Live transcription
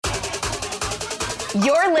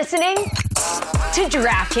You're listening to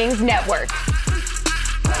DraftKings Network.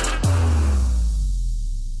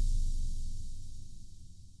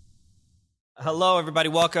 Hello, everybody.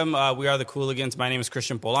 Welcome. We are the Cooligans. My name is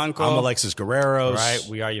Christian Polanco. I'm Alexis Guerreros. Right.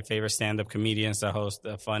 We are your favorite stand-up comedians that host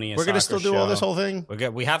the funniest. We're going to still do all this whole thing?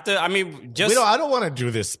 We have to, I mean, just... I don't want to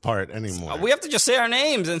do this part anymore. We have to just say our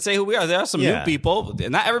names and say who we are. There are some new people.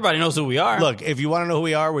 Not everybody knows who we are. Look, if you want to know who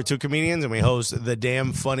we are, we're two comedians, and we host the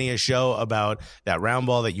damn funniest show about that round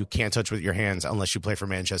ball that you can't touch with your hands unless you play for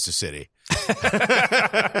Manchester City.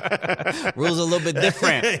 Rules a little bit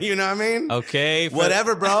different. You know what I mean? Okay.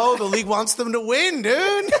 Whatever, bro. The league wants them to win,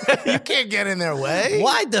 dude. You can't get in their way.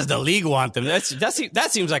 Why does the league want them? That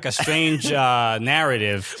seems like a strange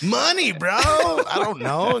narrative. Money, bro. I don't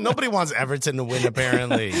know. Nobody wants Everton to win,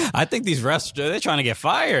 apparently. I think these refs, they're trying to get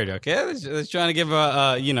fired, okay? They're trying to give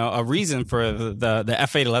a reason for the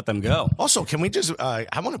FA to let them go. Also, can we just I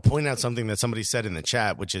want to point out something that somebody said in the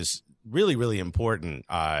chat, which is really, really important.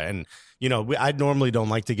 And I normally don't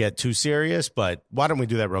like to get too serious, but why don't we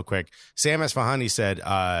do that real quick? Sam Esfahani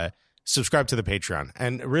said, subscribe to the Patreon.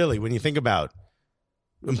 And really, when you think about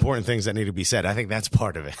important things that need to be said, I think that's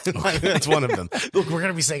part of it. That's one of them. Look, we're going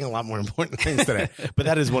to be saying a lot more important things today, but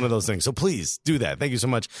that is one of those things. So please do that. Thank you so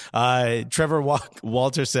much. Trevor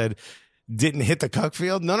Walter said, didn't hit the cuck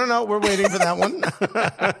field. No. We're waiting for that one.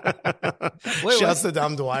 Shouts to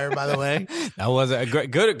Dom Dwyer, by the way. That was a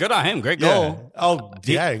good on him. Great goal. Yeah. Oh,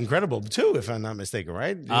 yeah. Incredible. Two, if I'm not mistaken,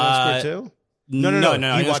 right? You scored two? No.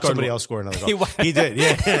 He watched somebody else score another goal. He did.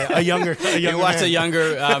 Yeah. A younger He watched man. a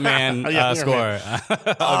younger man score.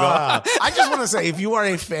 I just want to say, if you are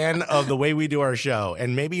a fan of the way we do our show,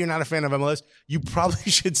 and maybe you're not a fan of MLS, you probably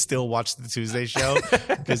should still watch the Tuesday show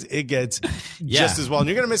because it gets just as well. And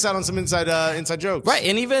you're going to miss out on some inside jokes. Right.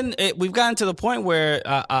 And even we've gotten to the point where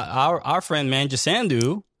our friend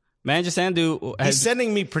Manjasandu he's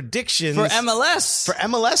sending me predictions for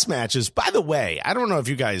MLS matches. By the way, I don't know if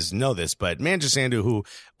you guys know this, but Manjasandu, who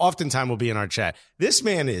oftentimes will be in our chat, this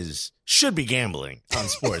man should be gambling on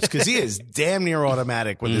sports because he is damn near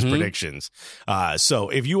automatic with his predictions. So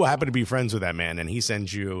if you happen to be friends with that man and he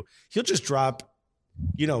sends you, he'll just drop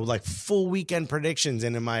like full weekend predictions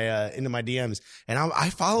into my DMs, and I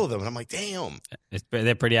follow them, and I'm like, damn,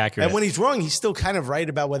 they're pretty accurate. And when he's wrong, he's still kind of right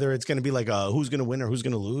about whether it's going to be like who's going to win or who's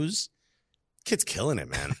going to lose. Kid's killing it,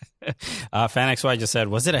 man. Fan XY just said,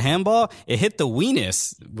 was it a handball? It hit the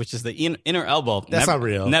weenus, which is the inner elbow. That's not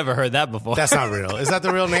real. Never heard that before. That's not real. Is that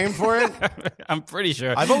the real name for it? I'm pretty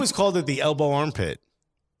sure. I've always called it the elbow armpit.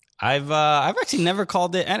 I've actually never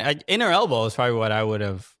called it inner elbow. Is probably what I would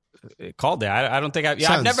have called it. I don't think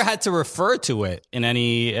I've never had to refer to it in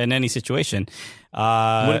any situation.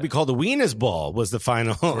 Would it be called a weenus ball? Was the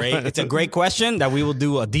final? It's a great question that we will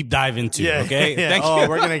do a deep dive into. Yeah, okay. Yeah. Thank you. you.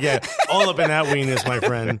 We're gonna get all up in that weenus, my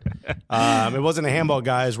friend. It wasn't a handball,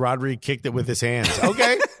 guys. Rodri kicked it with his hands.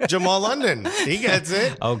 Okay, Jamal London, he gets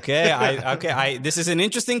it. Okay. This is an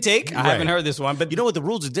interesting take. I haven't heard this one, but you know what? The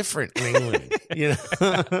rules are different in England.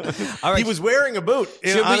 All right. He was wearing a boot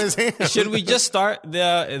on his hand. Should we just start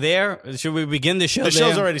there? Should we begin the show? The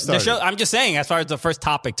show's already started. I'm just saying, as far as the first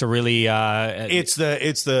topic to really, it's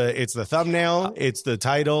the thumbnail. It's the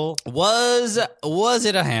title. Was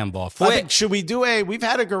it a handball? Should we do we've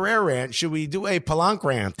had a Guerrero rant. Should we do a Palanque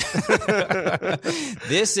rant?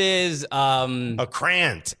 This is a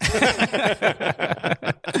crant.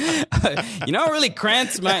 Really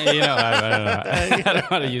crants my, I don't know. I don't know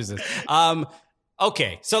how to use this.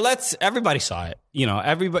 Okay. So everybody saw it,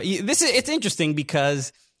 it's interesting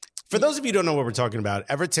because for those of you who don't know what we're talking about,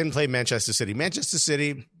 Everton played Manchester City. Manchester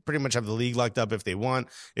City pretty much have the league locked up if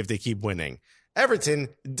they keep winning. Everton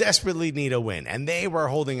desperately need a win, and they were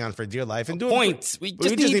holding on for dear life and doing points. We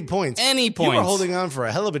just need points. Any points. You were holding on for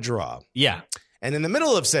a hell of a draw. Yeah. And in the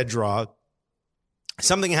middle of said draw,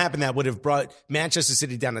 something happened that would have brought Manchester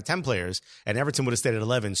City down to 10 players, and Everton would have stayed at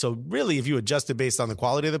 11. So really, if you adjusted based on the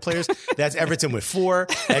quality of the players, that's Everton with 4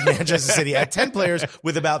 and Manchester City at 10 players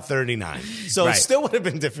with about 39. So It still would have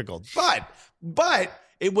been difficult. But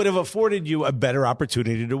it would have afforded you a better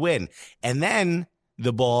opportunity to win. And then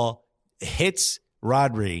the ball hits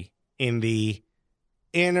Rodri in the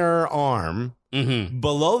inner arm,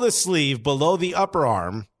 below the sleeve, below the upper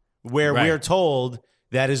arm, where we are told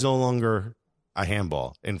that is no longer a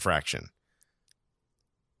handball infraction.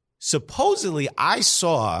 Supposedly, I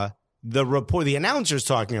saw the report, the announcers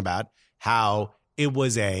talking about how it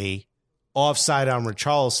was a offside on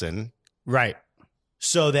Richarlison. Right.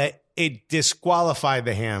 So that it disqualified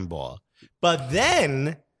the handball. But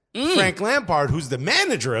then Frank Lampard, who's the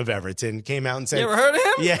manager of Everton, came out and said, You ever heard of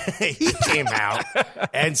him? Yeah, he came out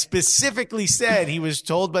and specifically said he was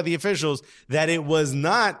told by the officials that it was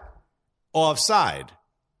not offside.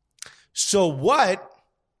 So what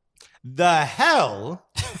the hell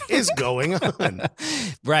is going on?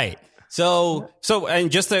 Right. So,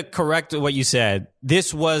 and just to correct what you said,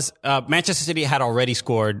 this was Manchester City had already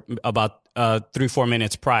scored about 3-4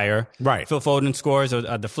 minutes prior. Right. Phil Foden scores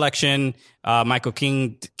a deflection. Michael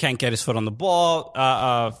King can't get his foot on the ball.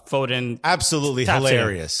 Foden Absolutely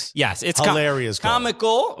hilarious. Yes, it's hilarious.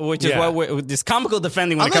 Comical, which is what this comical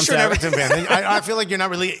defending when Unless it comes you're to an Everton fan, I feel like you're not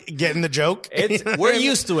really getting the joke. We're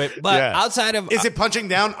used to it, but outside of is it punching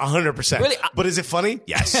down? 100%. Really, but is it funny?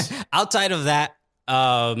 Yes. Outside of that.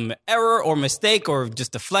 Error or mistake or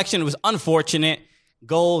just deflection. It was unfortunate.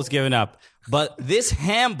 Goal was given up. But this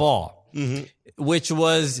handball, which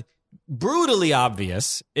was brutally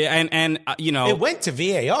obvious, and you know, it went to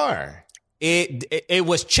VAR. It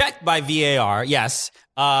was checked by VAR, yes,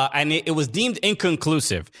 and it was deemed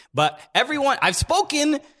inconclusive. But everyone, I've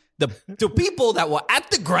spoken to people that were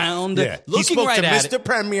at the ground, looking right at Mr.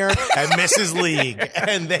 Premier and Mrs. League,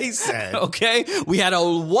 and they said, "Okay, we had a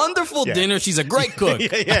wonderful dinner. She's a great cook."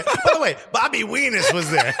 yeah. By the way, Bobby Weenus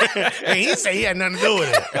was there, and he said he had nothing to do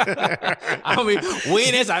with it. I mean,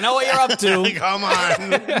 Weenus, I know what you're up to. Come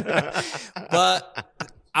on. But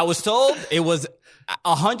I was told it was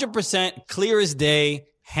 100% clear as day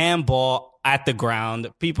handball at the ground.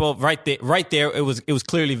 People right there. It was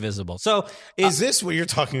clearly visible. So is this what you're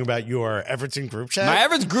talking about? Your Everton group chat? My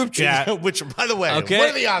Everton group chat. Which, by the way, what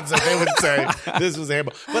are the odds that they would say this was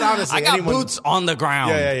handball? But honestly, I got boots on the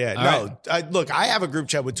ground. Yeah. All right. Look, I have a group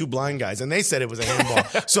chat with two blind guys, and they said it was a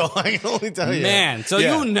handball. So I can only tell you, man. So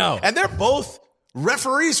you know, and they're both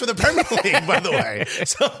referees for the Premier League, by the way.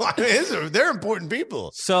 So I mean, they're important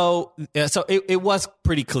people. So it was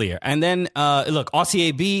pretty clear. And then look,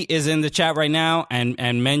 RCAB is in the chat right now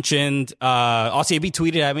and mentioned RCAB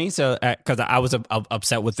tweeted at me because I was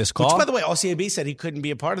upset with this call. Which, by the way, RCAB said he couldn't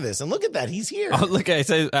be a part of this, and look at that, he's here. Oh, look, it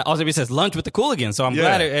says RCAB says lunch with the Cooligans, so I'm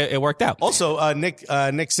glad it worked out. Also, Nick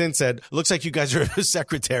Sin said, looks like you guys are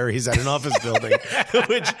secretaries at an office building,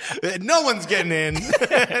 which no one's getting in,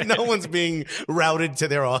 no one's being routed to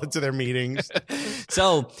their meetings.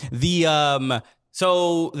 So the RCAB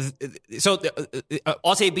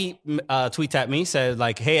tweets at me, said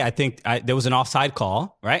like, hey, I think there was an offside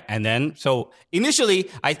call, right? And then so initially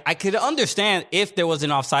I could understand if there was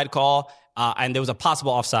an offside call and there was a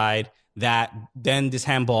possible offside, that then this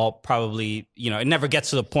handball probably, it never gets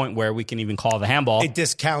to the point where we can even call the handball. It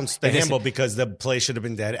discounts the handball because the play should have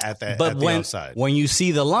been dead at the offside. When you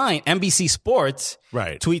see the line, NBC Sports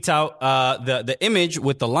tweets out the image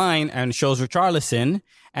with the line and shows Richarlison,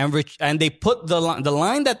 and they put the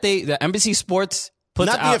line that the NBC Sports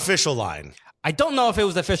puts out. Not the official line. I don't know if it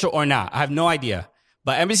was official or not. I have no idea.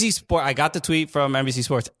 But NBC Sports, I got the tweet from NBC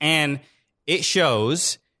Sports, and it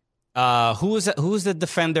shows who is the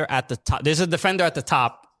defender at the top. There's a defender at the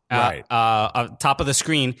top, top of the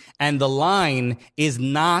screen, and the line is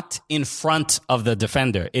not in front of the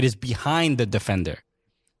defender. It is behind the defender.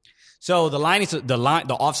 So the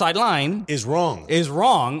offside line is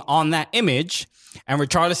wrong on that image, and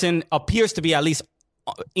Richarlison appears to be at least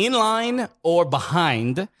in line or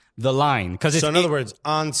behind the line. So in other words,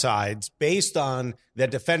 onsides based on the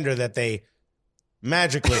defender that they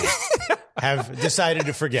magically have decided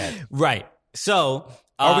to forget. Right. So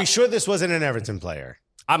are we sure this wasn't an Everton player?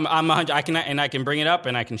 I'm 100. I can bring it up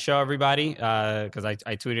and I can show everybody because I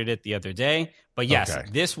tweeted it the other day. But yes,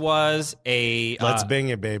 this was a. Let's Bing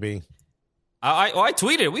it, baby. I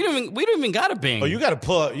tweeted. We don't even got a Bing. Oh, you got to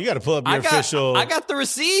pull up your official. I got the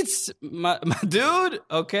receipts, my dude.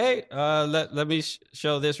 Okay, let me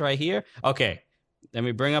show this right here. Okay, let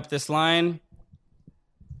me bring up this line.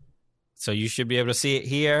 So you should be able to see it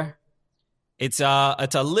here. It's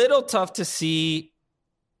a little tough to see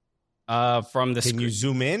from the screen. Can you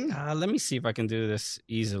zoom in? Let me see if I can do this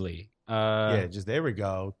easily. Just there we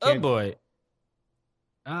go. Oh boy.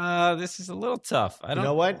 This is a little tough. I don't. You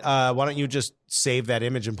know what? Why don't you just save that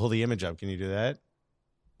image and pull the image up? Can you do that?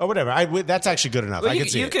 Or whatever. That's actually good enough. Well, I can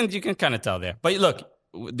see it. You can kind of tell there. But look,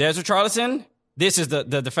 there's Richarlison. This is the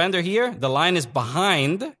defender here. The line is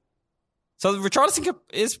behind. So Richarlison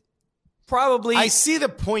is probably. I see the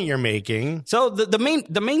point you're making. So the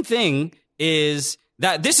main thing is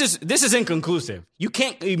that this is inconclusive. You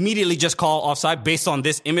can't immediately just call offside based on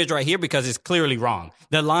this image right here because it's clearly wrong.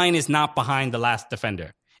 The line is not behind the last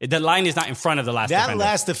defender. The line is not in front of the last defender. That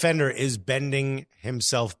last defender is bending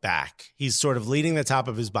himself back. He's sort of leading the top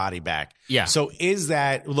of his body back. Yeah. So is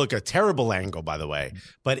that, look, a terrible angle, by the way,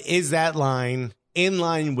 but is that line in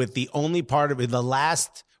line with the only part of it, the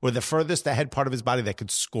last or the furthest ahead part of his body that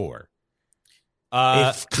could score?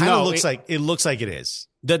 It kind of looks like it is.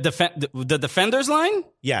 The defender's line?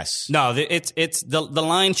 Yes. No, it's the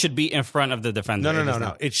line should be in front of the defender.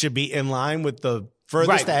 No. It should be in line with the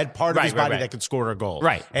furthest ahead part of his body that could score a goal.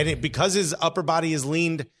 Right. And because his upper body is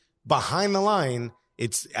leaned behind the line,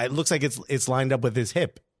 it looks like it's lined up with his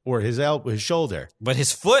hip or his shoulder. But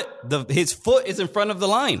his foot is in front of the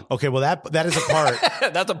line. Okay, well that is a part.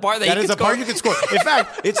 That's a part part you can score. In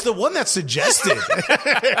fact, it's the one that's suggested.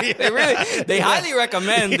 They highly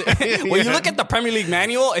recommend. When you look at the Premier League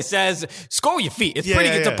manual, it says score with your feet. It's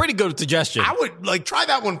It's a pretty good suggestion. I would try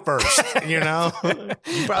that one first. You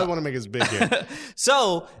probably want to make it big here.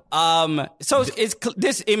 So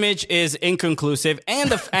this image is inconclusive, and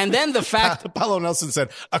then the fact Paulo Nelson said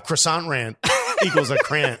a croissant rant equals a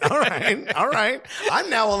crant. All right. I'm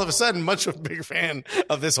now all of a sudden much of a big fan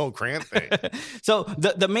of this whole crant thing. So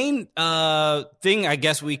the main thing I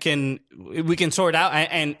guess we can sort out,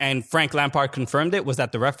 and Frank Lampard confirmed it, was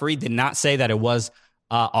that the referee did not say that it was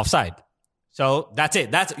offside. So that's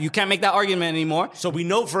it. You can't make that argument anymore. So we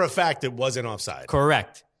know for a fact it wasn't offside.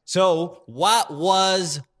 Correct. So what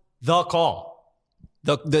was the call?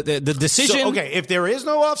 The decision. So, okay, if there is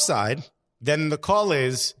no offside, then the call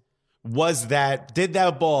did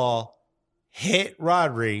that ball hit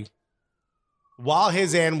Rodri while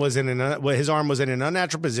his arm was in an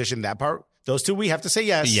unnatural position? That part, those two, we have to say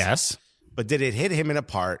yes. Yes. But did it hit him in a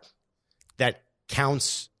part that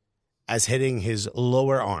counts as hitting his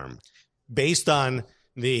lower arm based on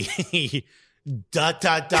the dot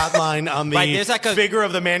line on the there's like figure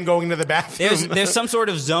of the man going to the bathroom? There's some sort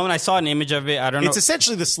of zone. I saw an image of it. I don't know. It's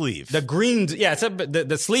essentially the sleeve. The green. Yeah,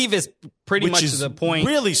 the sleeve is pretty much is the point.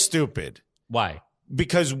 Really stupid. Why?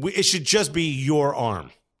 Because it should just be your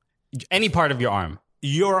arm. Any part of your arm.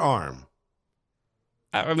 Your arm.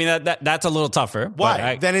 I mean, that's a little tougher.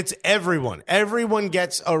 Why? Then it's everyone. Everyone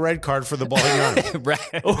gets a red card for the ball in your arm.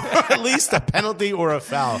 Right. Or at least a penalty or a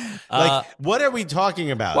foul. What are we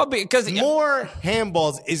talking about? Well, because more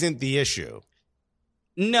handballs isn't the issue.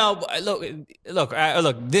 No, look.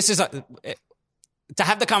 This is to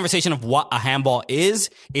have the conversation of what a handball is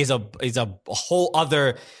a whole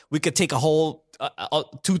other. We could take a whole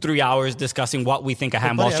 2-3 hours discussing what we think a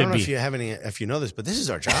handball should be. I don't know if you know this, but this is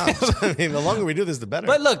our job. I mean, the longer we do this, the better.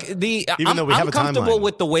 But look, I'm comfortable timeline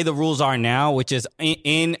with the way the rules are now, which is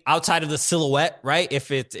in outside of the silhouette, right?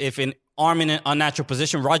 If an arm in an unnatural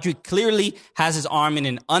position, Rodri clearly has his arm in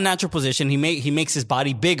an unnatural position. He makes his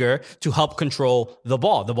body bigger to help control the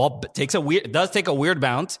ball. The ball does take a weird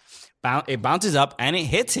bounce. It bounces up and it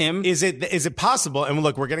hits him. Is it possible? And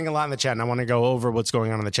look, we're getting a lot in the chat, and I want to go over what's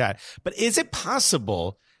going on in the chat. But is it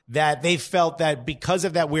possible that they felt that because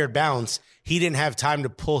of that weird bounce, he didn't have time to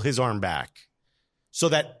pull his arm back, so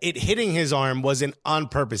that it hitting his arm wasn't on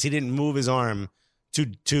purpose? He didn't move his arm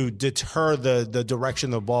to deter the direction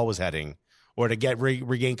the ball was heading, or to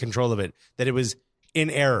regain control of it. That it was in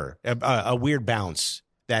error, a weird bounce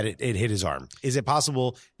that it hit his arm. Is it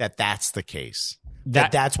possible that that's the case?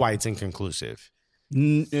 That's why it's inconclusive.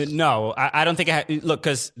 No, I don't think look,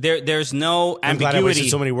 because there's no ambiguity. I'm glad I wasted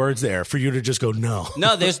so many words there for you to just go no.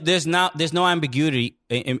 No, there's no ambiguity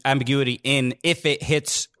in if it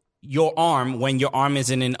hits your arm when your arm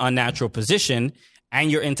is in an unnatural position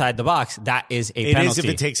and you're inside the box. That is a penalty. It is if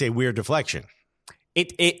it takes a weird deflection.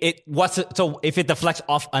 So if it deflects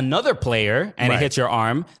off another player and it hits your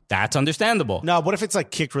arm, that's understandable. No, what if it's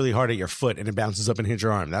like kicked really hard at your foot and it bounces up and hits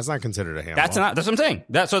your arm? That's not considered a handball. That's what I'm saying.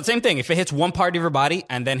 So the same thing. If it hits one part of your body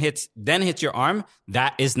and then hits your arm,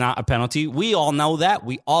 that is not a penalty. We all know that.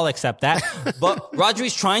 We all accept that. But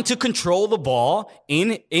Rodri's trying to control the ball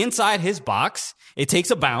inside his box. It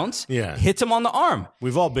takes a bounce. Yeah. Hits him on the arm.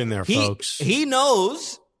 We've all been there, folks. He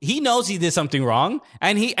knows he did something wrong,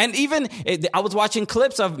 and I was watching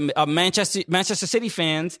clips of Manchester City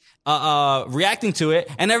fans reacting to it,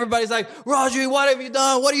 and everybody's like, "Rodri, what have you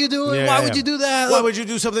done? What are you doing? Why would you do that? Why would you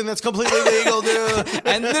do something that's completely legal, dude?"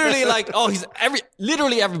 And literally,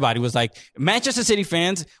 literally everybody was like, Manchester City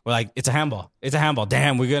fans were like, "It's a handball. It's a handball.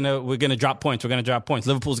 Damn, we're gonna drop points. We're gonna drop points.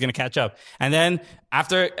 Liverpool's gonna catch up." And then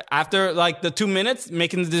after like the 2 minutes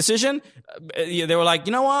making the decision, they were like,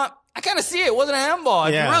 "You know what? I kind of see it. It wasn't a handball.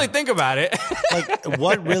 If Yeah. you really think about it. Like,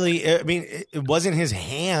 what really? I mean, it wasn't his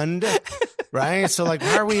hand, right? So, like,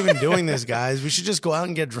 why are we even doing this, guys? We should just go out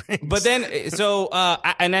and get drinks. But then,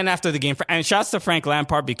 and then after the game, and shouts to Frank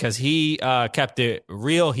Lampard because he kept it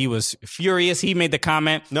real. He was furious. He made the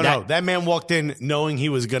comment. No, that man walked in knowing he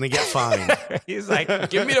was going to get fined. He's like,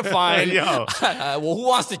 give me the fine. Yo. Well, who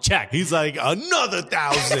wants to check? He's like, another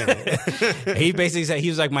 1,000. He basically said, he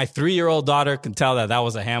was like, my 3-year-old daughter can tell that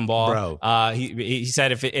was a handball. Bro. He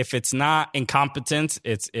said if it's not incompetence,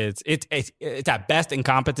 it's at best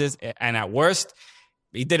incompetence, and at worst,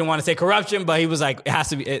 he didn't want to say corruption, but he was like, it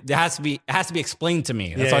has to be explained to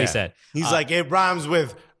me. That's all he said. He's like, it rhymes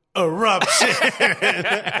with eruption.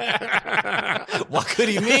 What could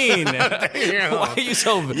he mean? Why are you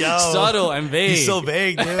so subtle and vague? He's so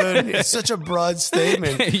vague, dude. It's such a broad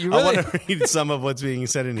statement. You I really- want to read some of what's being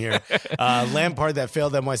said in here. Lampard, that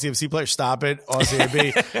failed NYCFC player, stop it.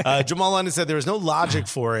 OCAB. Jamal London said there was no logic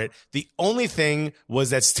for it. The only thing was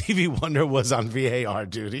that Stevie Wonder was on VAR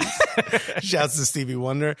duty. Shouts to Stevie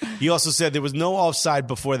Wonder. He also said there was no offside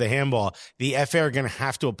before the handball. The FA are going to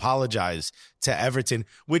have to apologize to Everton,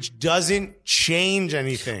 which doesn't change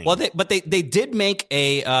anything. Well, they did make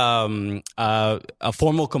a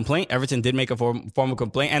formal complaint. Everton did make a formal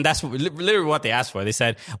complaint, and that's literally what they asked for. They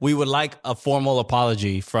said we would like a formal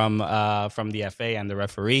apology from the FA and the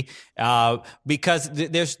referee because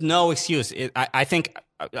there's no excuse. I think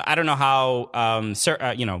I don't know how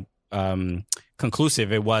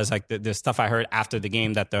conclusive it was. Like the stuff I heard after the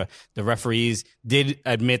game that the referees did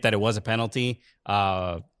admit that it was a penalty.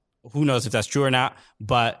 Who knows if that's true or not,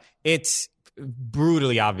 but it's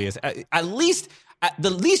brutally obvious. The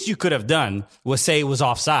least you could have done was say it was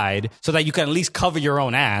offside so that you can at least cover your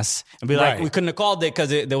own ass and be like, Right. we couldn't have called it because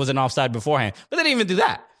there was an offside beforehand. But they didn't even do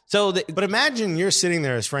that. So, But imagine you're sitting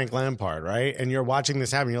there as Frank Lampard, right? And you're watching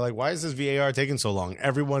this happen. You're like, why is this VAR taking so long?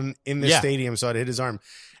 Everyone in the Yeah. stadium saw it hit his arm.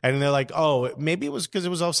 And they're like, oh, maybe it was because it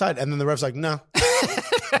was offside. And then the ref's like, no.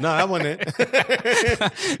 No, that wasn't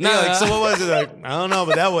it. Like, so what was it? Like, I don't know,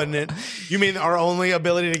 but that wasn't it. You mean our only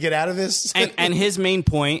ability to get out of this? and his main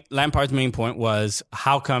point, Lampard's main point was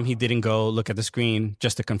how come he didn't go look at the screen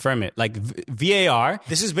just to confirm it? Like VAR.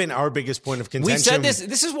 This has been our biggest point of contention. We said this.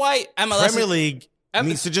 This is why MLS Premier League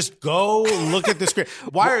needs to just go look at the screen.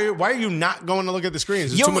 Why are you not going to look at the screen?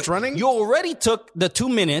 Is there too much running? You already took the 2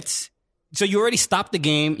 minutes. So you already stopped the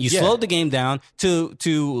game. You slowed the game down to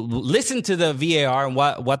listen to the VAR and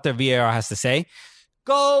what the VAR has to say.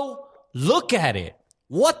 Go look at it.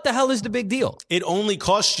 What the hell is the big deal? It only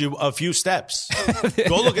costs you a few steps.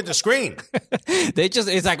 Go look at the screen.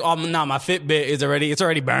 It's like, oh no, my Fitbit is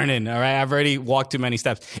already burning. All right, I've already walked too many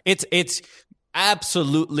steps. It's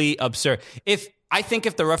absolutely absurd. I think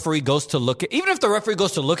if the referee goes to look at, even if the referee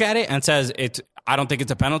goes to look at it and says I don't think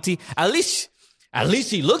it's a penalty, at least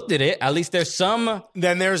he looked at it. At least there's some.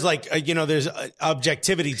 Then there's there's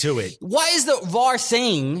objectivity to it. Why is the VAR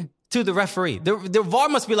saying to the referee? The VAR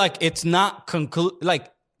must be like, it's not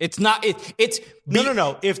it's not, it's.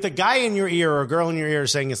 No. If the guy in your ear or girl in your ear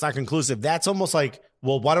is saying it's not conclusive, that's almost like,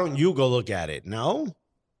 well, why don't you go look at it? No?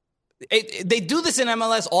 They do this in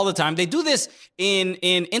MLS all the time. They do this in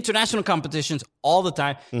international competitions all the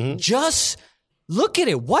time. Mm-hmm. Just look at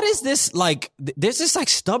it. What is this like? There's this like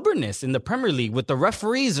stubbornness in the Premier League with the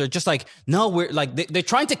referees are just like, no, we're like, they're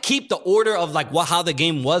trying to keep the order of like how the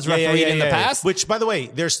game was refereed in the past. Which, by the way,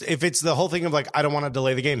 if it's the whole thing of like, I don't want to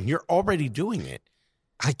delay the game, you're already doing it.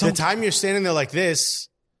 The time you're standing there like this,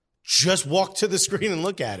 just walk to the screen and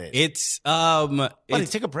look at it. Buddy,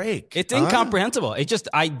 take a break. It's incomprehensible.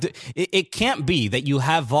 It can't be that you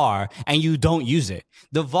have VAR and you don't use it.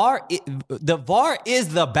 The VAR is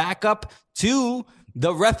the backup to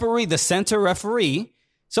the referee, the center referee.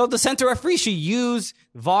 So the center referee should use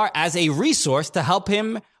VAR as a resource to help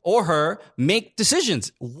him or her make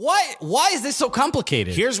decisions. Why is this so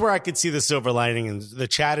complicated? Here's where I could see the silver lining, and the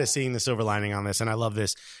chat is seeing the silver lining on this, and I love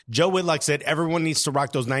this. Joe Whitlock said, everyone needs to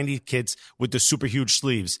rock those 90 kits with the super huge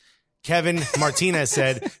sleeves. Kevin Martinez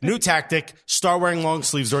said, new tactic, start wearing long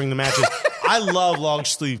sleeves during the matches. I love long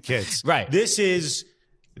sleeve kits. Right. This is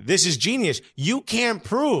genius. You can't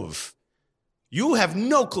prove. You have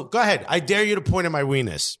no clue. Go ahead. I dare you to point at my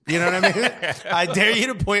weenus. You know what I mean? I dare you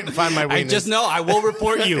to point and find my weenus. I just know I will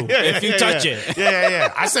report you if you touch it.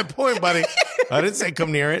 Yeah. I said point, buddy. I didn't say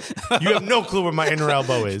come near it. You have no clue where my inner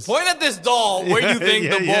elbow is. Point at this doll where you think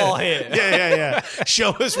the ball hit. Yeah.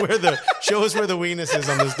 Show us where the weenus is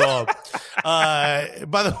on this doll.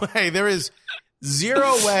 By the way, there is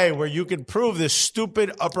zero way where you can prove this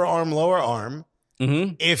stupid upper arm, lower arm.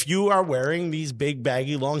 Mm-hmm. If you are wearing these big,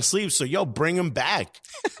 baggy, long sleeves. So, bring them back.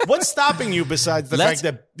 What's stopping you besides the fact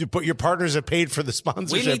that your partners have paid for the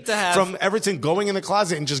sponsorship We need to have- from Everton going in the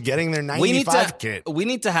closet and just getting their 95 kit. We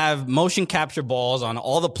need to have motion capture balls on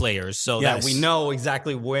all the players so that we know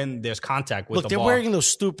exactly when there's contact with Look, the they're ball. wearing those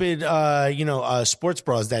stupid, sports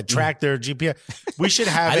bras that track their GPS. We should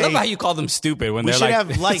have. I love how you call them stupid when we they're should like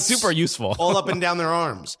have lights super useful. all up and down their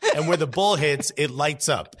arms, and where the ball hits, it lights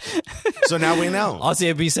up. So now we know.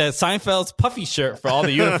 RCAB says Seinfeld's puffy shirt for all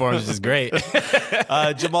the uniforms, which is great.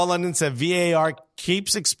 Jamal London said VAR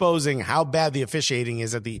keeps exposing how bad the officiating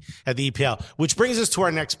is at the EPL, which brings us to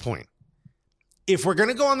our next point. If we're going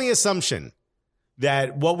to go on the assumption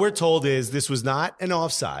that what we're told is this was not an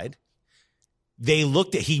offside,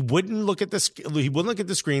 he wouldn't look at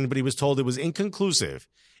the screen, but he was told it was inconclusive.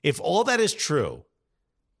 If all that is true,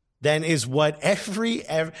 then is what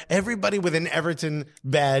everybody with an Everton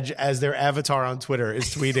badge as their avatar on Twitter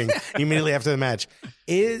is tweeting immediately after the match.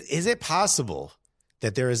 Is it possible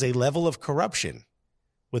that there is a level of corruption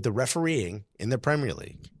with the refereeing in the Premier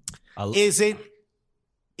League? Is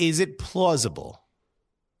it plausible?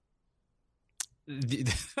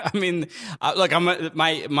 I mean, look,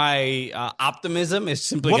 my optimism is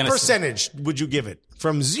simply. What percentage would you give it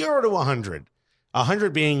from 0 to 100?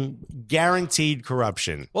 100 being guaranteed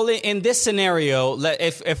corruption. Well, in this scenario,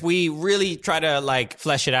 if we really try to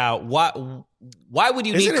flesh it out, why would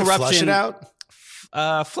you need corruption? Flesh it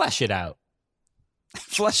out? Flesh it out.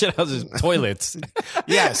 Flesh it out is toilets.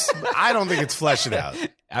 Yes, I don't think it's flesh it out.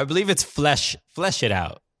 I believe it's flesh it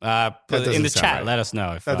out. In the chat, right. Let us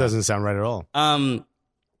know. If, that doesn't sound right at all.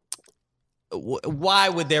 Why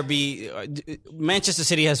would there be? Manchester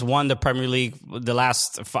City has won the Premier League the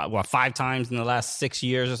last 5 times in the last 6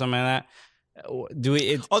 years or something like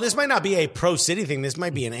that. This might not be a pro City thing. This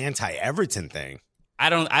might be an anti-Everton thing. I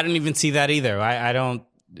don't even see that either. I don't.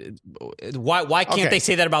 Why can't they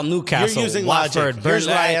say that about Newcastle? You're using Watford, logic. Here's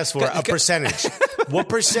Burnley? what I asked for: a percentage. What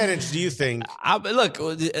percentage do you think? Look,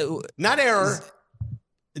 not error.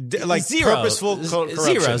 Zero. Purposeful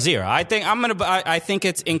corruption. Zero. I think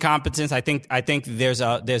it's incompetence. I think there's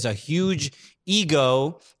a huge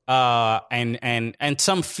ego and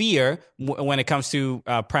some fear when it comes to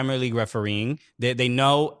Premier League refereeing. They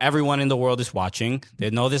know everyone in the world is watching. They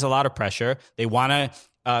know there's a lot of pressure. They want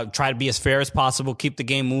to try to be as fair as possible, keep the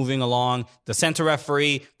game moving along. The center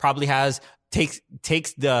referee probably takes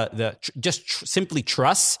simply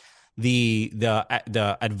trusts the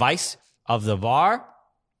advice of the VAR.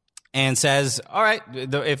 And says, all right,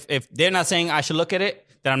 if they're not saying I should look at it,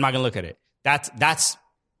 then I'm not going to look at it. That's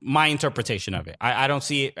my interpretation of it. I don't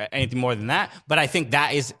see anything more than that. But I think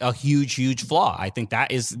that is a huge, huge flaw. I think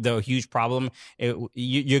that is the huge problem.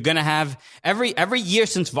 You're going to have every year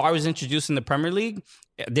since VAR was introduced in the Premier League,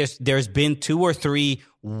 there's been 2 or 3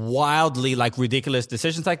 wildly ridiculous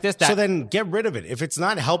decisions like this. So then get rid of it. If it's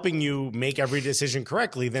not helping you make every decision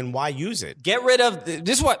correctly, then why use it? Get rid of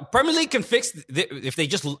this. Is what Premier League can fix if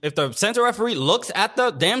the center referee looks at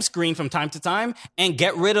the damn screen from time to time and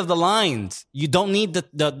get rid of the lines. You don't need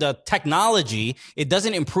the technology. It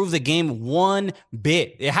doesn't improve the game one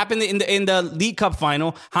bit. It happened in the League Cup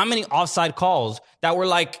final. How many offside calls that were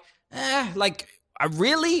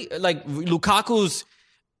really Lukaku's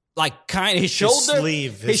his shoulder,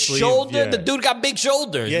 his shoulder. Yeah. The dude got big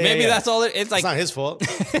shoulders. Yeah, Maybe that's all. It's not his fault.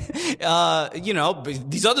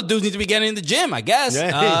 These other dudes need to be getting in the gym, I guess.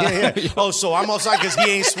 Yeah. Oh, so I'm offside because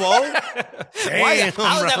he ain't swole? Damn,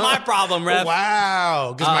 how is that my problem, ref?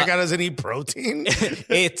 Wow, because my guy doesn't eat protein.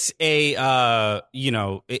 It's it's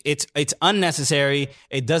unnecessary.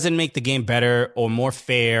 It doesn't make the game better or more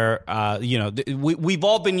fair. We've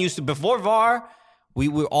all been used to before VAR. We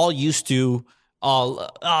were all used to.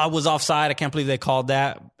 I was offside. I can't believe they called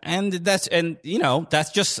that. And that's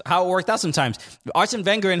just how it worked out sometimes. Arsene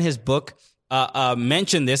Wenger in his book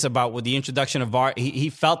mentioned this about with the introduction of VAR. He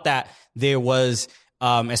felt that there was,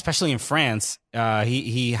 especially in France,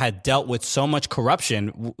 he had dealt with so much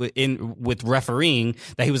corruption with refereeing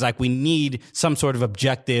that he was like, we need some sort of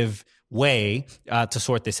objective way to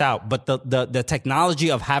sort this out. But the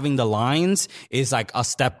technology of having the lines is a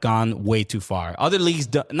step gone way too far. Other leagues,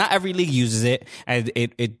 not every league uses it, and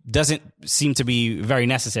it doesn't seem to be very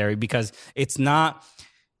necessary because it's not.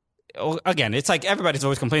 Again, it's everybody's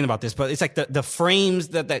always complaining about this, but it's the frames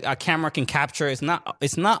that a camera can capture. It's not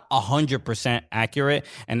 100% accurate,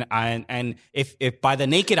 and if by the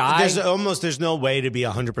naked eye, there's no way to be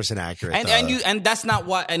 100% accurate, and that's not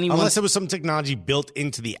what anyone. Unless there was some technology built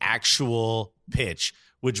into the actual pitch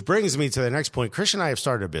Which brings me to the next point. Chris and I have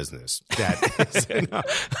started a business.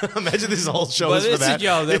 Imagine this whole show is for that.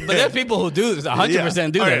 But there are people who do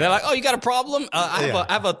 100% do that. They're like, oh, you got a problem? I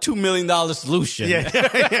have a $2 million solution. Yeah.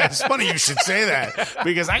 It's funny you should say that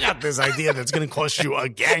because I got this idea that's going to cost you a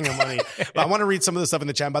gang of money. But I want to read some of the stuff in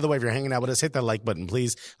the chat. By the way, if you're hanging out with us, hit that like button,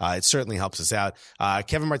 please. It certainly helps us out.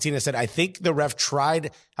 Kevin Martinez said, I think the ref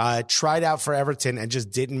tried out for Everton and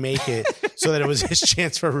just didn't make it so that it was his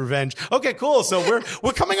chance for revenge. Okay, cool. So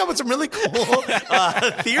we're coming up with some really cool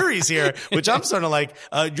theories here, which I'm starting to like.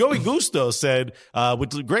 Joey Gusto said,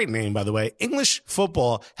 with a great name, by the way, English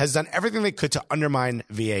football has done everything they could to undermine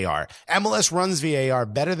VAR. MLS runs VAR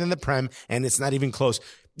better than the Prem, and it's not even close.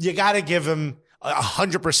 You got to give him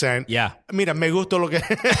 100%. Yeah. Mira, me gusta lo que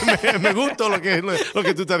tú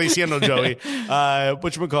estás diciendo, Joey.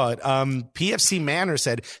 Whatchamacallit? PFC Manor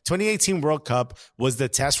said 2018 World Cup was the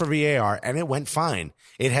test for VAR and it went fine.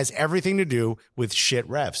 It has everything to do with shit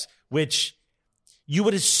refs, which you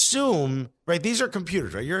would assume, right? These are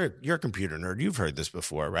computers, right? You're a computer nerd. You've heard this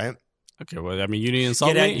before, right? Okay, well, I mean, you didn't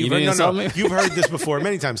insult me? You didn't insult me? You've heard this before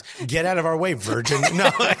many times. Get out of our way, virgin.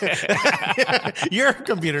 No. You're a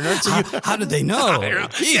computer nerd. So how did they know?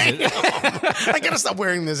 I got to stop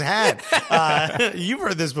wearing this hat. You've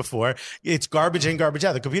heard this before. It's garbage in, garbage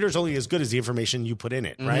out. The computer's only as good as the information you put in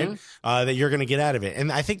it, right? That you're going to get out of it.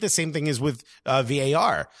 And I think the same thing is with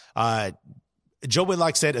VAR. Joe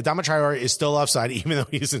Whitlock said Adama Traore is still offside even though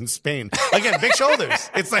he's in Spain. Again, big shoulders.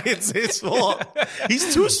 It's like it's small.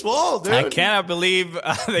 He's too small, dude. I cannot believe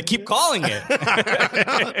they keep calling it.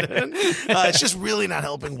 It's just really not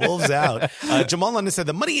helping Wolves out. Jamal London said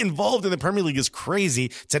the money involved in the Premier League is crazy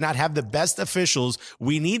to not have the best officials.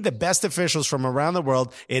 We need the best officials from around the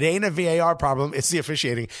world. It ain't a VAR problem. It's the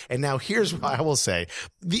officiating. And now here's what I will say.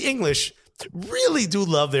 The English really do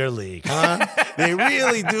love their league, huh? They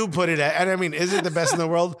really do put it at, and I mean, is it the best in the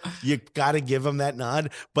world? You got to give them that nod.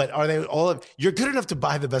 But are they all? You're good enough to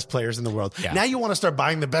buy the best players in the world. Yeah. Now you want to start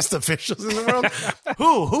buying the best officials in the world?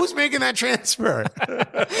 Who's making that transfer?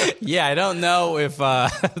 Yeah, I don't know if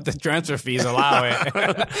the transfer fees allow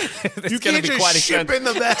it. You can't just ship in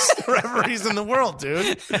the best referees in the world,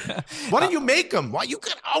 dude. Why don't you make them? Why you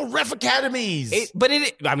got ref academies?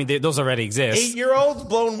 I mean, those already exist. 8-year-olds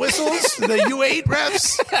blowing whistles. The U8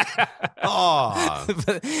 refs. Oh,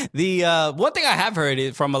 the one thing I have heard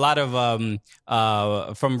is from a lot of from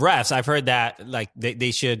refs. I've heard that like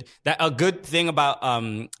they should. That a good thing about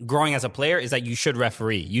growing as a player is that you should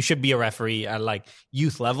referee. You should be a referee at like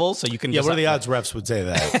youth level, so you can. Yeah, what are the odds refs would say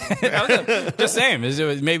that? Just saying.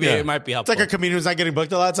 Maybe it might be helpful. It's like a comedian who's not getting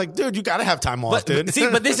booked a lot. It's like, dude, you got to have time off, dude. See,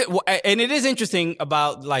 but this is, and it is interesting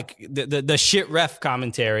about like the shit ref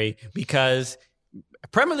commentary because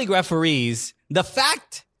Premier League referees, the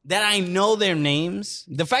fact that I know their names,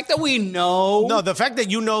 the fact that we know. No, the fact that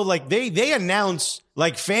you know, like they announce,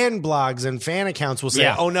 like fan blogs and fan accounts will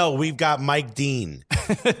say, oh no, we've got Mike Dean.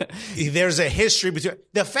 There's a history between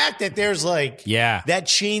the fact that there's like, that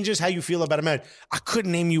changes how you feel about a match. I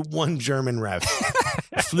couldn't name you one German ref.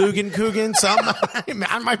 Flugenkugen, something.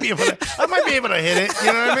 I might be able to hit it.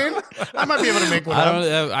 You know what I mean? I might be able to make one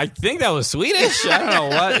up. I think that was Swedish. I don't know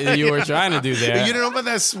what you were trying to do there. You don't know about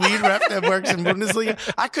that Swede ref that works in Bundesliga?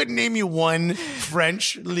 I couldn't name you one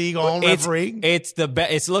French Ligue 1 referee. It's the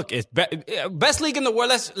best. It's best league in the world.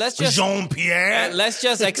 Let's just Jean-Pierre. Let's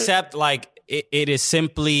just accept like it is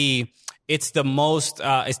simply. It's the most.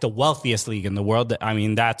 It's the wealthiest league in the world. I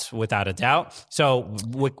mean, that's without a doubt. So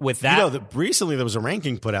with that, recently there was a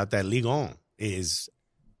ranking put out that Ligue 1 is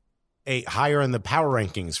higher in the power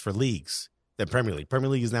rankings for leagues than Premier League. Premier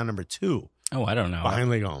League is now number 2. Oh, I don't know. Behind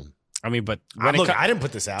Ligue 1. I mean, but I didn't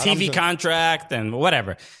put this out. TV contract and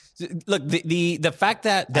whatever. Look, the fact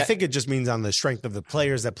that I think it just means on the strength of the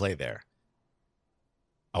players that play there.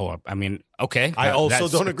 Oh, I mean, okay. I also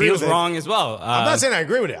don't agree with it. Feels wrong as well. I'm not saying I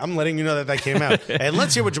agree with it. I'm letting you know that came out. And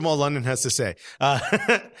let's hear what Jamal London has to say.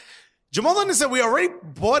 Jamal London said, we already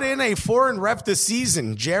bought in a foreign ref this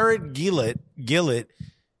season, Jared Gillett,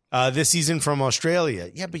 this season from Australia.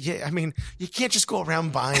 Yeah, but I mean, you can't just go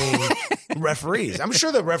around buying referees. I'm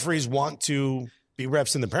sure the referees want to be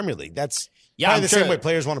refs in the Premier League. That's probably the same way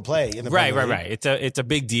players want to play in the Premier League. Right. It's a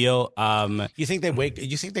big deal. You think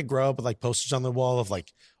they grow up with like posters on the wall of like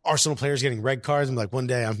Arsenal players getting red cards and like one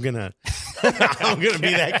day I'm gonna be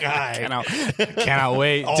that guy. Cannot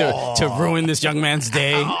wait to ruin this young man's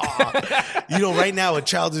day. You know, right now a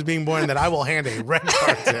child is being born that I will hand a red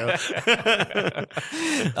card to.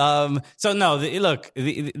 So no, the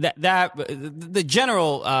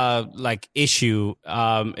general like issue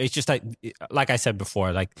it's just like I said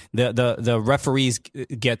before, like the referees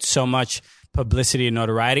get so much publicity and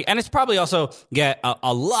notoriety, and it's probably also get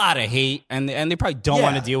a lot of hate, and they probably don't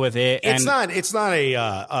want to deal with it. It's not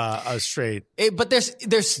a straight. But there's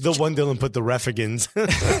the one Dylan put the ref against.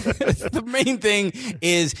 The main thing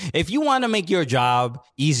is if you want to make your job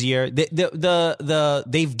easier,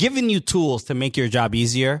 they've given you tools to make your job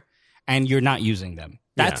easier, and you're not using them.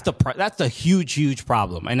 That's the huge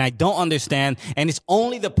problem, and I don't understand. And it's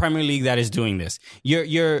only the Premier League that is doing this.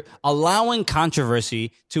 You're allowing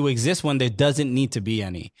controversy to exist when there doesn't need to be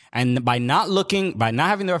any, and by not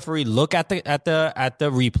having the referee look at the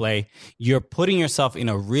replay, you're putting yourself in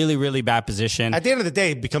a really bad position. At the end of the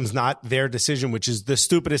day, it becomes not their decision, which is the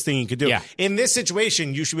stupidest thing you could do. Yeah. In this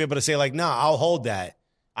situation, you should be able to say like, "No, I'll hold that.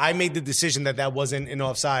 I made the decision that wasn't an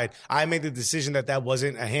offside. I made the decision that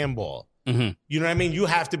wasn't a handball." Mm-hmm. You know what I mean? You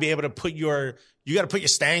have to be able to put your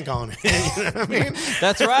stank on it. You know what I mean?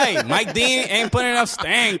 That's right. Mike Dean ain't putting enough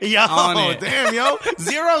stank on it. Damn, yo.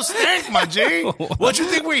 Zero stank, my G. What you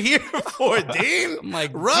think we're here for, Dean? I'm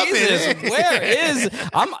like, rub Jesus, it. where is...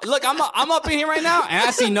 I'm up in here right now, and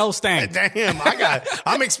I see no stank. Damn,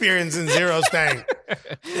 I'm experiencing zero stank.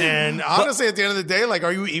 And honestly, at the end of the day, like,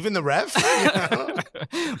 are you even the ref? You know?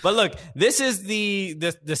 But look, this is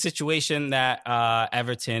the situation that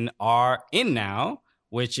Everton are in now,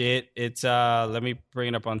 which it's let me bring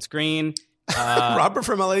it up on screen. Robert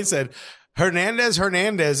from LA said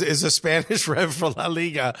Hernandez is a Spanish ref for La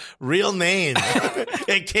Liga. Real name.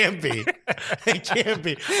 It can't be. It can't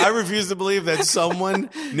be. I refuse to believe that someone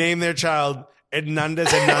named their child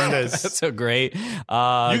Hernandez. That's so great. You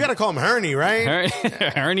got to call him Herney, right?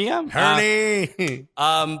 Hernia? Herney.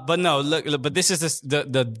 But no, look, but this is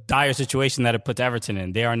the dire situation that it puts Everton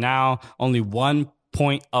in. They are now only 1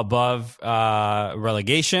 point above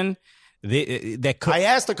relegation. I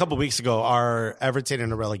asked a couple weeks ago, are Everton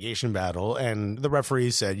in a relegation battle? And the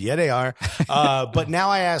referee said, yeah, they are. But now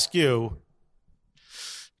I ask you,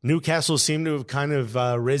 Newcastle seem to have kind of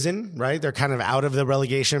risen, right? They're kind of out of the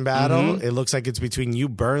relegation battle. Mm-hmm. It looks like it's between you,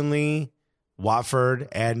 Burnley, Watford,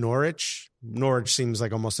 and Norwich. Norwich seems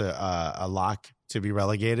like almost a lock to be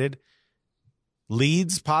relegated.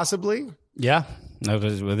 Leeds, possibly? Yeah.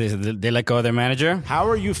 They let go of their manager. How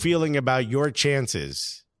are you feeling about your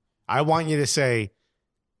chances? I want you to say,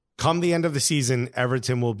 come the end of the season,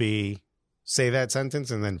 Everton will be, say that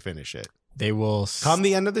sentence and then finish it. They will. Come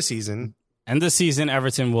the end of the season. End of season,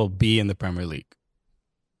 Everton will be in the Premier League.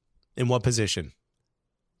 In what position?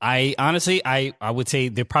 I would say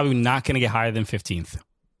they're probably not going to get higher than 15th.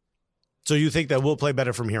 So you think that we'll play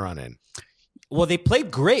better from here on in? Well, they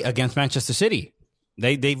played great against Manchester City.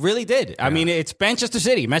 They really did. Yeah. I mean, it's Manchester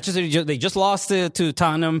City. Manchester City, they just lost to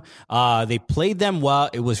Tottenham. They played them well.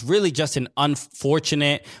 It was really just an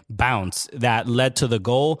unfortunate bounce that led to the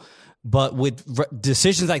goal. But with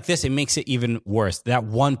decisions like this, it makes it even worse. That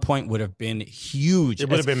 1 point would have been huge. It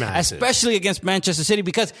would have been massive. Especially against Manchester City,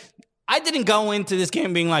 because I didn't go into this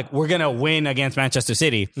game being like, we're going to win against Manchester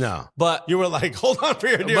City. No. But you were like, hold on for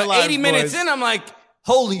your dear lives, 80 minutes in, I'm like,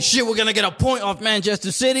 holy shit, we're going to get a point off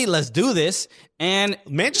Manchester City. Let's do this. And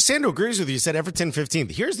Manchester Sando agrees with you. You said Everton 15th.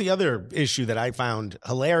 Here's the other issue that I found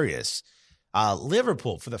hilarious.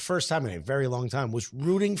 Liverpool, for the first time in a very long time, was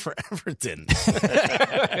rooting for Everton.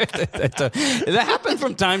 That happened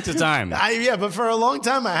from time to time. Yeah, but for a long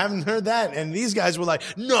time, I haven't heard that. And these guys were like,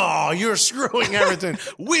 no, you're screwing Everton.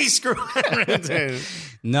 We screw Everton.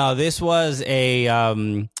 No, this was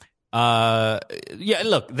a...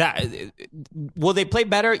 look, will they play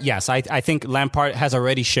better? Yes, I think Lampard has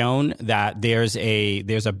already shown that there's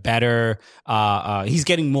a better, he's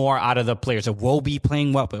getting more out of the players. So Iwobi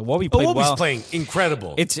playing well, but Iwobi played well. Playing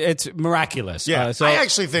incredible. It's miraculous. Yeah, I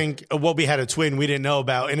actually think Iwobi had a twin we didn't know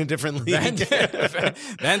about in a different league.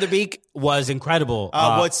 Van der Beek was incredible.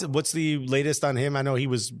 What's the latest on him? I know he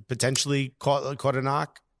was potentially caught a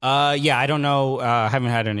knock. Yeah, I don't know. I haven't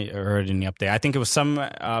heard any update. I think it was some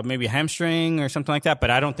maybe a hamstring or something like that, but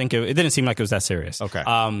I don't think it didn't seem like it was that serious. Okay.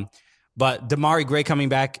 But Damari Gray coming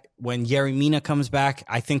back, when Yerry Mina comes back,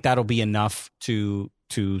 I think that'll be enough to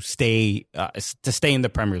stay in the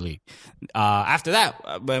Premier League. After that,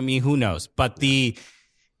 I mean, who knows? But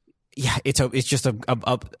it's just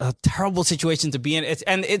a terrible situation to be in.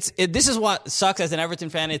 This is what sucks as an Everton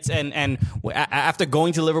fan. And after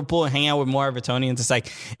going to Liverpool and hanging out with more Evertonians, it's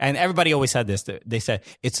like, and everybody always said this. They said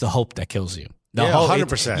it's the hope that kills you.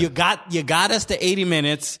 100%. You got us to 80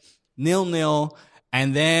 minutes, 0-0,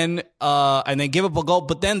 and then give up a goal.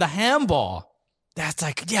 But then the handball that's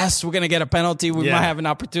like, yes, we're gonna get a penalty. We Yeah. might have an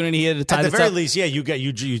opportunity here to tie At the this very up. least, yeah,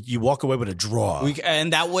 you walk away with a draw.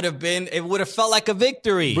 And that would have felt like a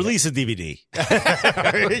victory. Release a DVD. You know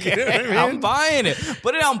what I mean? I'm buying it.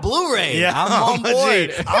 Put it on Blu-ray. Yeah, I'm on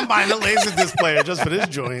board. Gee, I'm buying a Laserdisc player just for this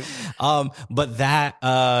joint. But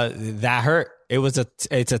that hurt.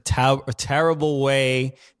 It's a terrible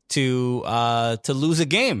way to lose a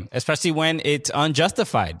game, especially when it's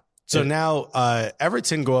unjustified. So now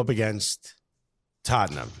Everton go up against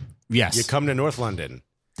Tottenham. Yes, You come to North London.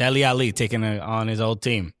 Dele Alli taking on his old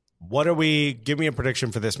team. Give me a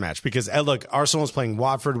prediction for this match, because look, Arsenal's playing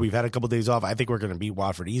Watford. We've had a couple days off. I think we're going to beat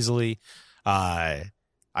Watford easily. I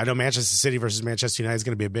know Manchester City versus Manchester United is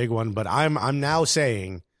going to be a big one, but I'm now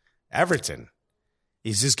saying Everton.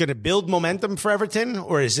 Is this going to build momentum for Everton,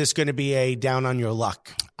 or is this going to be a down on your luck?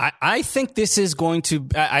 I think this is going to.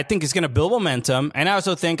 I think it's going to build momentum, and I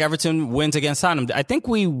also think Everton wins against Tottenham. I think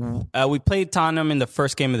we played Tottenham in the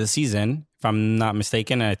first game of the season, if I'm not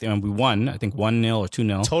mistaken. And we won. I think 1-0 or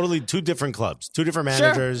 2-0. Totally two different clubs, two different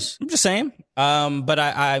managers. Sure. I'm just saying. But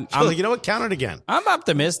I'm you know what? Count it again. I'm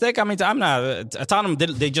optimistic. I mean, I'm not. Tottenham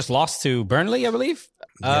they just lost to Burnley, I believe.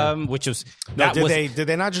 Which was Did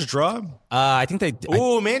they not just draw? I think they.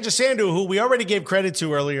 Manchester Sandu, who we already gave credit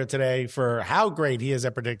to earlier today for how great he is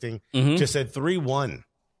at predicting, just said 3-1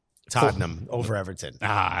 Tottenham over Everton.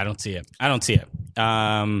 I don't see it.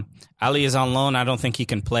 Ali is on loan. I don't think he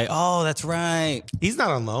can play. Oh, that's right. He's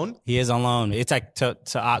not on loan. He is on loan. It's like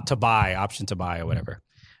to buy, option to buy or whatever.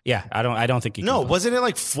 Yeah, I don't think he can. No, play. wasn't it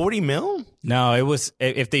like 40 mil? No, it was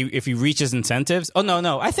if he reaches incentives. Oh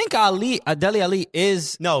no. I think Dele Alli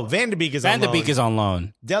is. No, Van de Beek is Van on de loan. Beek is on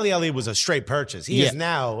loan. Dele Alli was a straight purchase. He is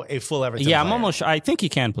now a full Everton player. I'm almost sure. I think he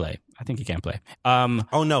can play.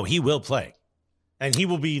 Oh, no, he will play. And he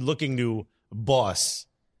will be looking to boss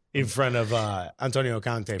in front of Antonio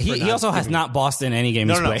Conte. He also has not bossed in any game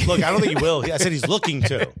No. he's played. Look, I don't think he will. I said he's looking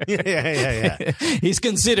to. Yeah. He's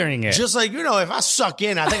considering it. Just like, if I suck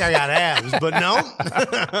in, I think I got abs. But no,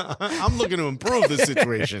 I'm looking to improve the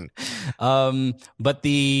situation. But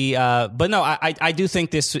no, I do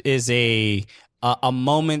think this is a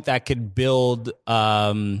moment that could build,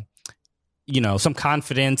 some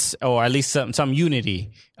confidence or at least some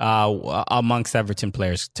unity amongst Everton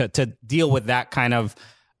players to deal with that kind of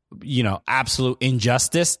absolute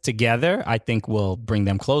injustice together. I think will bring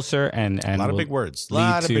them closer and a lot of big words.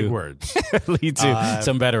 Lead to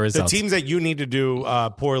some better results. The teams that you need to do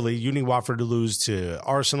poorly, you need Watford to lose to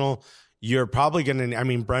Arsenal. You're probably going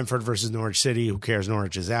to, Brentford versus Norwich City. Who cares?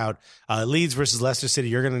 Norwich is out. Leeds versus Leicester City.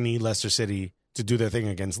 You're going to need Leicester City to do their thing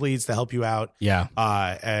against Leeds to help you out. Yeah.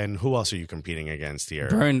 And who else are you competing against here?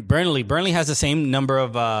 Burnley. Burnley has the same number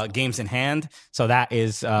of games in hand. So that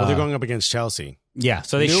is... they're going up against Chelsea. Yeah.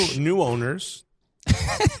 So they new owners.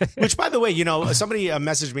 Which, by the way, somebody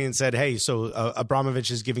messaged me and said, hey, so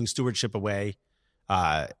Abramovich is giving stewardship away.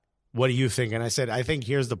 What do you think? And I said, I think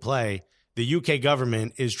here's the play. The UK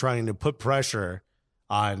government is trying to put pressure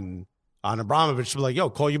on Abramovich to be like, yo,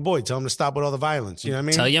 call your boy. Tell him to stop with all the violence. You know what I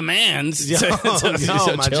mean? Tell your mans.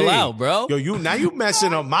 My chill G. out, bro. Yo, you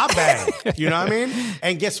messing up my bag. You know what I mean?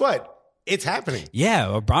 And guess what? It's happening.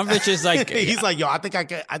 Yeah, Abramovich is like... he's like, yo, I think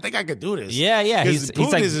I could do this. Yeah.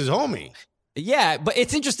 Putin like, is his homie. Yeah, but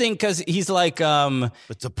it's interesting because he's like... But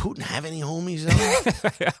does Putin have any homies,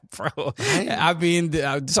 though? Bro,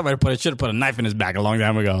 somebody should have put a knife in his back a long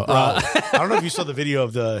time ago. I don't know if you saw the video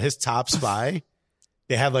of his top spy.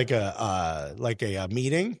 They had like a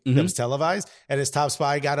meeting that was televised, and his top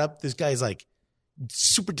spy got up. This guy's like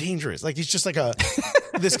super dangerous. Like he's just like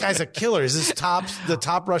this guy's a killer. Is the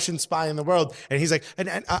top Russian spy in the world? And he's like,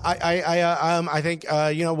 I think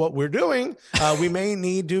what we're doing. We may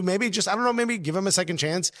need to maybe give him a second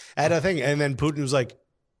chance at a thing. And then Putin was like,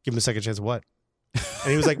 give him a second chance at what?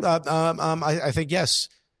 And he was like, I think yes.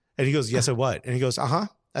 And he goes, yes at what? And he goes, I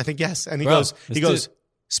think yes. And he goes,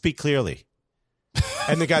 speak clearly.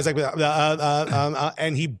 And the guy's like,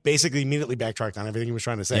 and he basically immediately backtracked on everything he was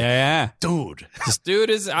trying to say. Yeah. Dude. This dude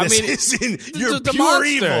is, you're the pure monster.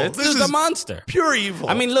 evil. This is the monster. Pure evil.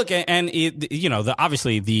 I mean, look, and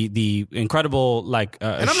obviously the incredible, like,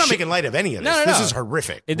 and I'm not making light of any of this. No. This is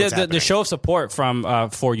horrific. The show of support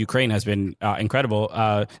for Ukraine has been incredible.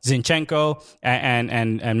 Zinchenko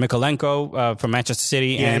and Mikolenko from Manchester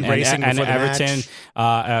City and Everton.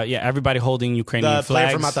 Everybody holding Ukrainian the flags.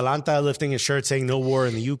 Player from Atalanta lifting his shirt saying no war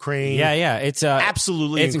in the Ukraine. Yeah. It's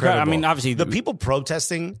absolutely incredible. I mean, obviously, the people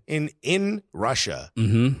protesting in Russia,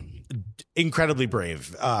 incredibly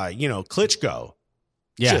brave. Klitschko.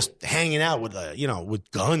 Yeah. just hanging out with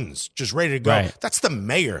with guns, just ready to go. Right. That's the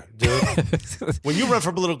mayor, dude. When you run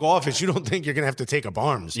for political office, you don't think you're gonna have to take up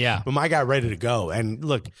arms. Yeah. But my guy ready to go. And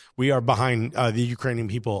look, we are behind the Ukrainian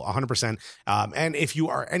people 100%. And if you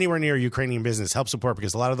are anywhere near a Ukrainian business, help support,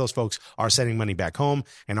 because a lot of those folks are sending money back home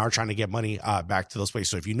and are trying to get money back to those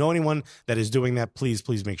places. So if you know anyone that is doing that,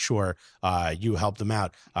 please make sure you help them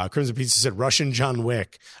out. Crimson Pizza said Russian John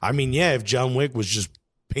Wick. I mean, yeah, if John Wick was just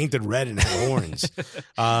painted red and had horns.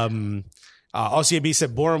 OCAB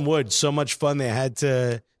said Borum Wood, so much fun they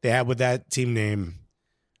had with that team name.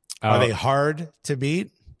 Are they hard to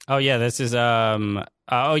beat? Oh yeah, this is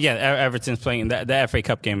Everton's playing the FA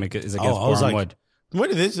Cup game is against Borum Wood. What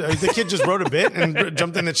is this? The kid just wrote a bit and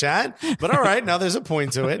jumped in the chat. But all right, now there's a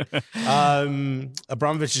point to it.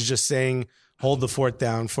 Abramovich is just saying, hold the fort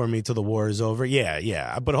down for me till the war is over.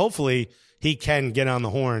 Yeah. But hopefully he can get on the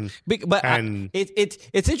horn. But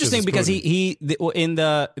it's interesting because he in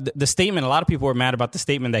the statement, a lot of people were mad about the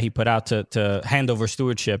statement that he put out to hand over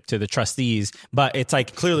stewardship to the trustees. But it's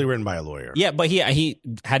like clearly written by a lawyer. Yeah, but he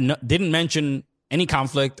didn't mention any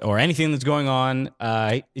conflict or anything that's going on.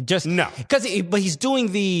 But he's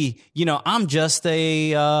doing the, I'm just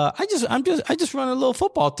I just run a little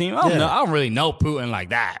football team. I don't really know Putin like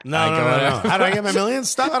that. No. How do I get my millions?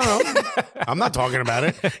 Stop. I don't know. I'm not talking about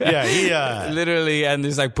it. Yeah, he literally, and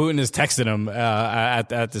it's like Putin is texting him at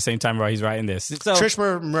the same time while he's writing this. So Trish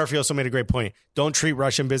Murphy also made a great point. Don't treat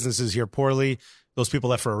Russian businesses here poorly. Those people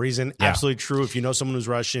left for a reason. Yeah. Absolutely true. If you know someone who's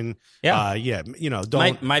Russian,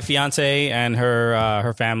 don't. My fiance and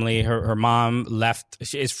her family, her mom left.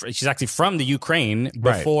 She's actually from the Ukraine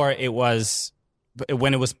before it was,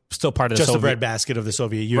 when it was still part of the Soviet, the breadbasket of the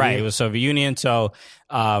Soviet Union. Right, it was Soviet Union. So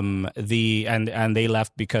and they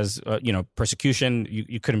left because persecution.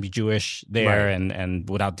 You couldn't be Jewish there, and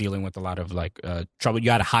without dealing with a lot of trouble,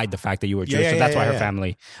 you had to hide the fact that you were Jewish. So that's why her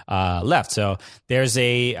family left. So there's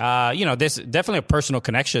there's definitely a personal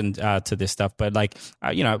connection to this stuff. But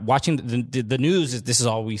watching the news, this is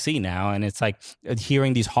all we see now, and it's like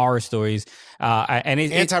hearing these horror stories. And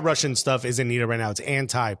anti-Russian stuff isn't needed right now. It's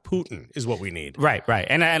anti-Putin is what we need. Right,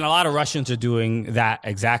 and a lot of Russians are doing that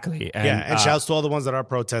exactly. And shouts to all the ones that are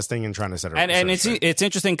protesting and trying to set it up. And it's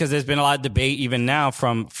interesting because there's been a lot of debate even now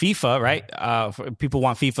from FIFA, right? People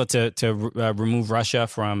want FIFA to remove Russia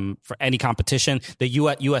for any competition. The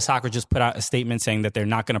U.S. Soccer just put out a statement saying that they're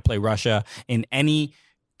not going to play Russia in any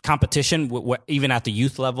competition, even at the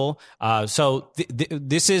youth level. So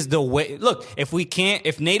this is the way. Look,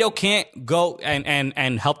 if NATO can't go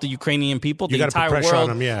and help the Ukrainian people, the entire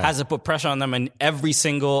world has to put pressure on them in every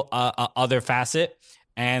single other facet.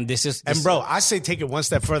 And bro, I say take it one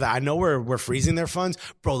step further. I know we're freezing their funds,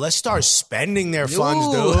 bro. Let's start spending their funds,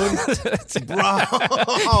 dude. Bro,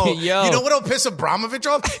 yo, you know what'll piss Abramovich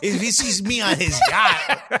off is if he sees me on his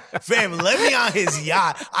yacht. Fam, let me on his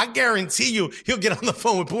yacht. I guarantee you, he'll get on the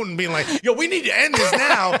phone with Putin, being like, "Yo, we need to end this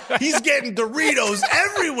now." He's getting Doritos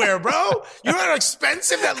everywhere, bro. You know how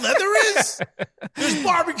expensive that leather is? There's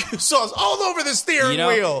barbecue sauce all over the steering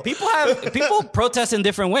wheel. People protest in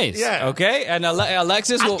different ways. Yeah. Okay, and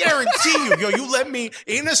Alexis I guarantee you, you let me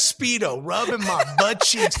in a Speedo, rubbing my butt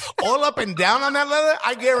cheeks all up and down on that leather.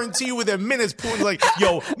 I guarantee you within minutes, Putin's like,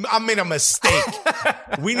 yo, I made a mistake.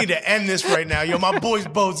 We need to end this right now. Yo, my boy's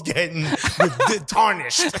boat's getting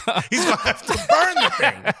tarnished. He's going to have to burn the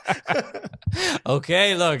thing.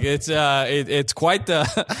 Okay, look, it's quite the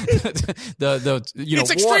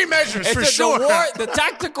it's extreme measures for sure. The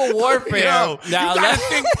tactical warfare. Yo, now, you got to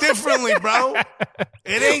think differently, bro.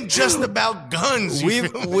 It ain't just about guns.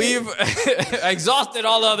 We've exhausted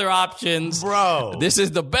all other options, bro. This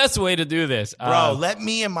is the best way to do this, bro. Let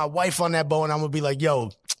me and my wife on that boat, and I'm gonna be like, yo,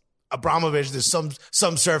 Abramovich, there's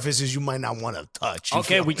some surfaces you might not want to touch.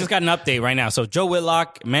 Okay, we just got an update right now. So Joe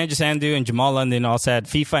Whitlock, Manager Sandu, and Jamal London all said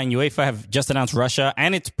FIFA and UEFA have just announced Russia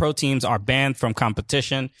and its pro teams are banned from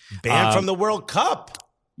competition, banned from the World Cup.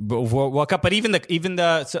 World Cup, but even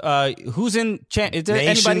the who's in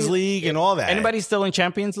Nations League and all that. Anybody still in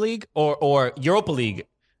Champions League or Europa League?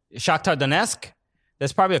 Shakhtar Donetsk.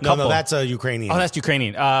 There's probably a couple. No, that's a Ukrainian. Oh, that's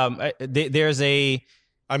Ukrainian. There's a.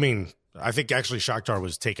 I mean, I think actually Shakhtar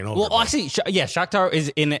was taken over. Well, actually, Shakhtar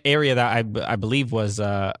is in an area that I believe was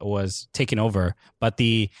taken over. But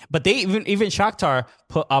they even Shakhtar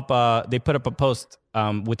put up a post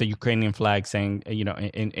with the Ukrainian flag saying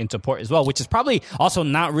in support as well, which is probably also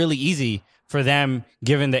not really easy for them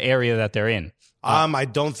given the area that they're in. I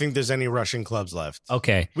don't think there's any Russian clubs left.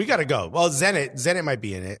 Okay, we got to go. Well, Zenit might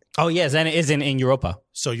be in it. Oh yeah, Zenit is in Europa.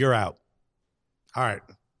 So you're out. All right.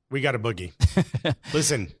 We got a boogie.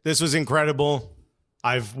 Listen, this was incredible.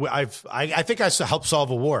 I think I helped solve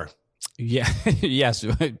a war. Yeah, yes.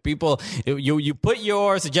 People, you put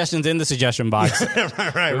your suggestions in the suggestion box.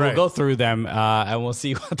 right. We'll go through them and we'll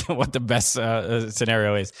see what the best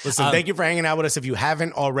scenario is. Listen, thank you for hanging out with us. If you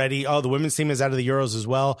haven't already, the women's team is out of the Euros as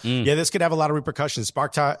well. Yeah, this could have a lot of repercussions.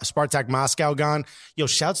 Spartak Moscow gone. Yo,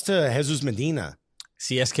 shouts to Jesus Medina.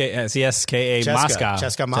 CSKA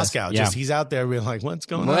Cheska Moscow. Yeah. Just he's out there. We're like, what's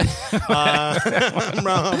going on? Bro,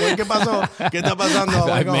 ¿qué pasó? ¿Qué está pasando?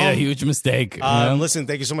 I've made a huge mistake. Listen,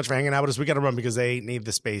 thank you so much for hanging out with us. We got to run because they need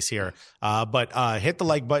the space here. But hit the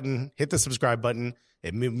like button, hit the subscribe button.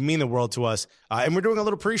 It mean the world to us. And we're doing a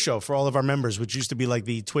little pre-show for all of our members, which used to be like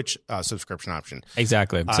the Twitch subscription option.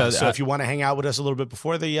 Exactly. So if you want to hang out with us a little bit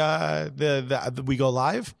before the we go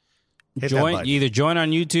live, either join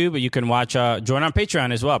on YouTube or you can watch join on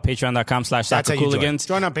Patreon as well. Patreon.com/soccercooligans.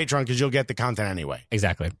 Join on Patreon because you'll get the content anyway.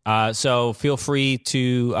 Exactly. So feel free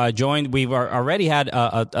to join. We've already had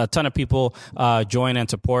a ton of people join and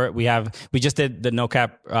support. We just did the No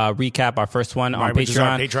Cap recap, our first one on Patreon. Which is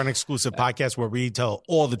our Patreon exclusive podcast where we tell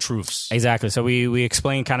all the truths. Exactly. So we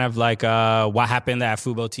explain kind of like what happened at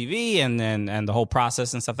Fubo TV and the whole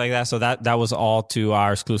process and stuff like that. So that was all to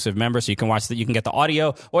our exclusive members. So you can watch that. You can get the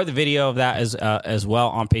audio or the video of that as well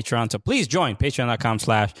on Patreon. So please join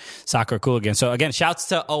patreon.com/soccercooligans. So again, shouts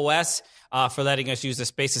to OS for letting us use the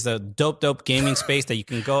space. It's a dope gaming space that you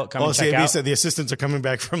can come and check out. Said the assistants are coming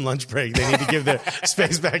back from lunch break. They need to give their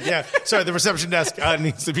space back. Yeah, sorry, the reception desk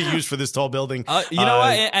needs to be used for this tall building. You know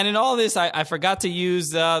what? And in all this, I forgot to use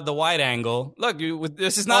the wide angle. Look,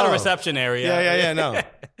 this is not a reception area. Yeah, no.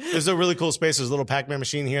 There's a really cool space. There's a little Pac-Man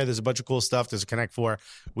machine here. There's a bunch of cool stuff. There's a Connect 4.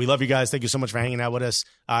 We love you guys. Thank you so much for hanging out with us.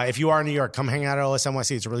 If you are in New York, come hang out at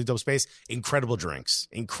LSNYC. It's a really dope space. Incredible drinks.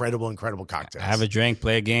 Incredible cocktails. Have a drink,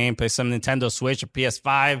 play a game, play some Nintendo Switch or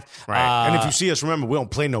PS5. Right. And if you see us, remember, we don't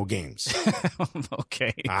play no games.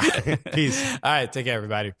 Okay. Peace. All right. Take care,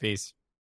 everybody. Peace.